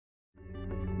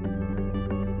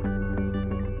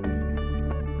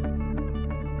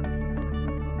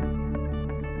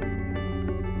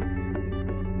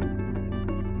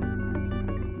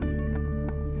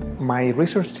My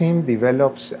research team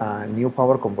develops new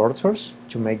power converters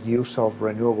to make use of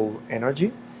renewable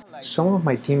energy. Some of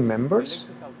my team members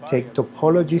take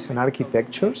topologies and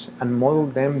architectures and model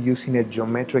them using a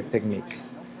geometric technique.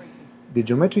 The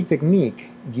geometric technique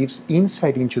gives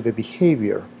insight into the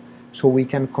behavior so we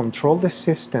can control the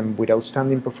system with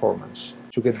outstanding performance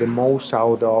to get the most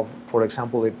out of, for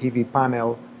example, a PV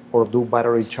panel or do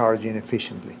battery charging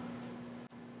efficiently.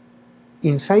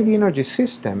 Inside the energy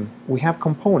system, we have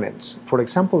components, for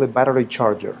example, a battery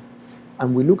charger,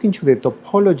 and we look into the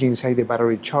topology inside the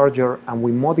battery charger and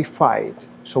we modify it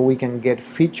so we can get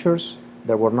features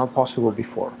that were not possible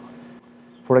before.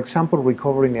 For example,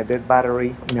 recovering a dead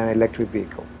battery in an electric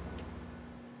vehicle.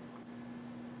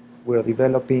 We're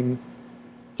developing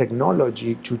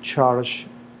technology to charge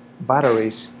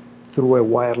batteries through a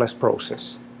wireless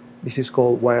process. This is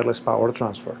called wireless power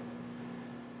transfer.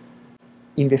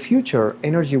 In the future,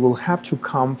 energy will have to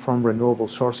come from renewable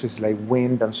sources like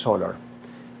wind and solar.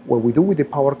 What we do with the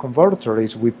power converter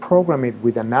is we program it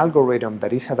with an algorithm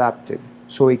that is adaptive,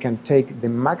 so it can take the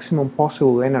maximum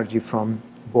possible energy from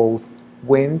both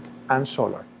wind and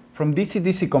solar. From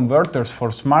DC-DC converters for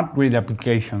smart grid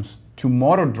applications, to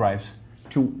motor drives,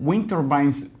 to wind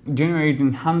turbines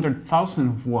generating 100,000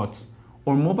 of watts,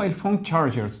 or mobile phone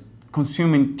chargers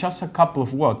consuming just a couple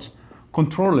of watts,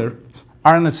 controllers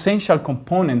are an essential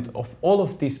component of all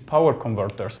of these power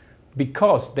converters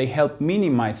because they help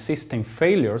minimize system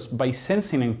failures by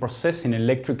sensing and processing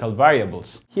electrical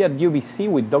variables. Here at UBC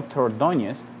with Dr.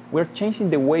 Ordonez, we're changing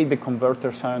the way the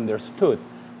converters are understood.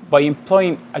 By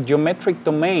employing a geometric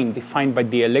domain defined by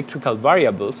the electrical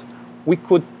variables, we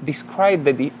could describe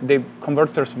the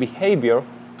converter's behavior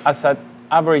as an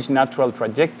average natural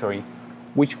trajectory,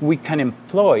 which we can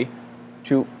employ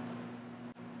to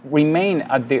remain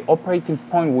at the operating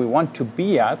point we want to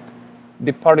be at,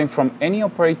 departing from any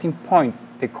operating point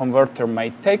the converter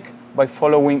might take by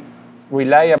following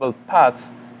reliable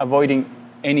paths, avoiding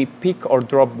any peak or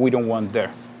drop we don't want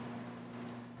there.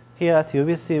 Here at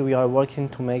UBC, we are working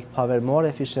to make power more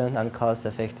efficient and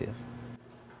cost-effective.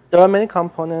 There are many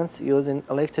components used in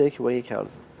electric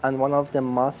vehicles, and one of the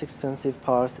most expensive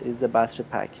parts is the battery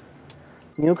pack.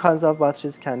 New kinds of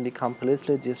batteries can be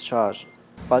completely discharged,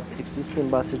 but existing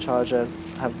battery chargers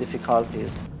have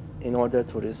difficulties in order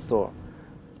to restore.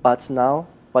 But now,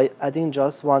 by adding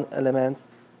just one element,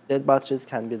 dead batteries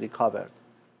can be recovered.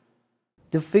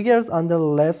 The figures on the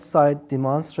left side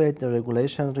demonstrate the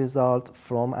regulation result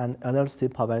from an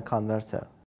LLC power converter.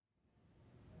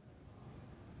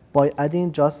 By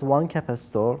adding just one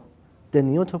capacitor, the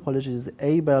new topology is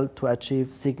able to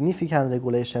achieve significant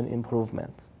regulation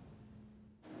improvement.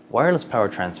 Wireless power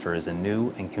transfer is a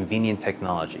new and convenient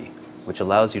technology which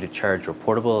allows you to charge your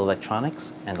portable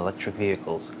electronics and electric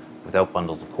vehicles without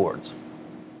bundles of cords.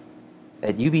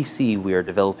 At UBC, we are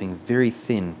developing very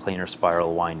thin planar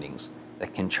spiral windings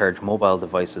that can charge mobile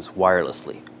devices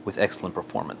wirelessly with excellent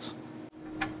performance.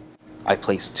 I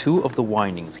placed two of the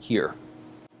windings here.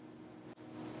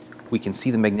 We can see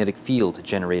the magnetic field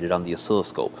generated on the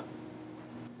oscilloscope.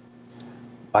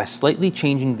 By slightly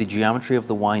changing the geometry of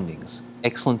the windings,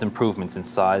 excellent improvements in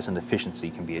size and efficiency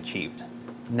can be achieved.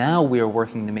 Now we are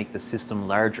working to make the system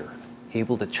larger,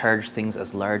 able to charge things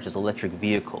as large as electric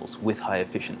vehicles with high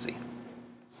efficiency.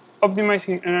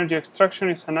 Optimizing energy extraction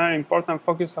is another important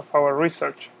focus of our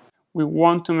research. We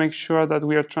want to make sure that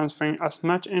we are transferring as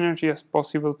much energy as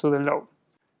possible to the load.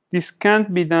 This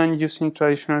can't be done using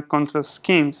traditional control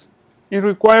schemes. It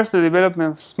requires the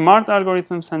development of smart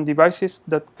algorithms and devices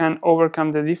that can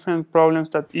overcome the different problems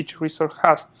that each resource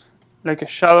has, like a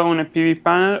shadow on a PV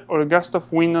panel or a gust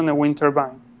of wind on a wind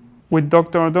turbine. With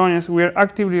Dr. Ordonez, we are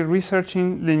actively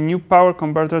researching the new power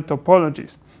converter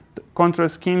topologies, control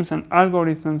schemes and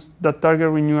algorithms that target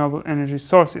renewable energy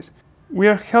sources. We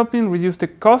are helping reduce the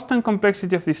cost and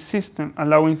complexity of this system,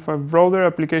 allowing for a broader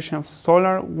application of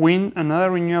solar, wind and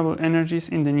other renewable energies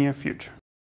in the near future.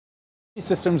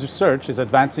 Systems research is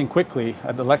advancing quickly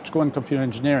at electrical and computer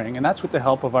engineering, and that's with the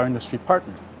help of our industry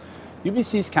partner.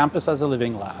 UBC's Campus as a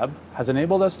Living Lab has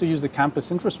enabled us to use the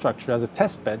campus infrastructure as a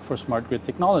testbed for smart grid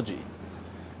technology.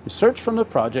 Research from the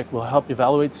project will help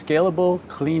evaluate scalable,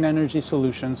 clean energy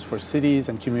solutions for cities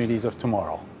and communities of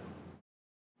tomorrow.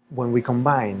 When we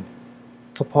combine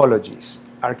topologies,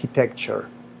 architecture,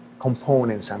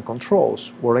 components, and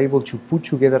controls, we're able to put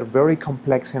together very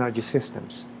complex energy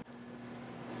systems.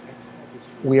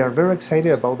 We are very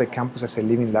excited about the Campus as a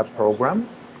Living Lab program.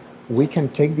 We can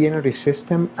take the energy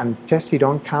system and test it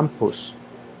on campus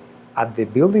at the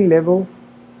building level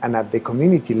and at the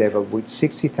community level with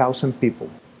 60,000 people.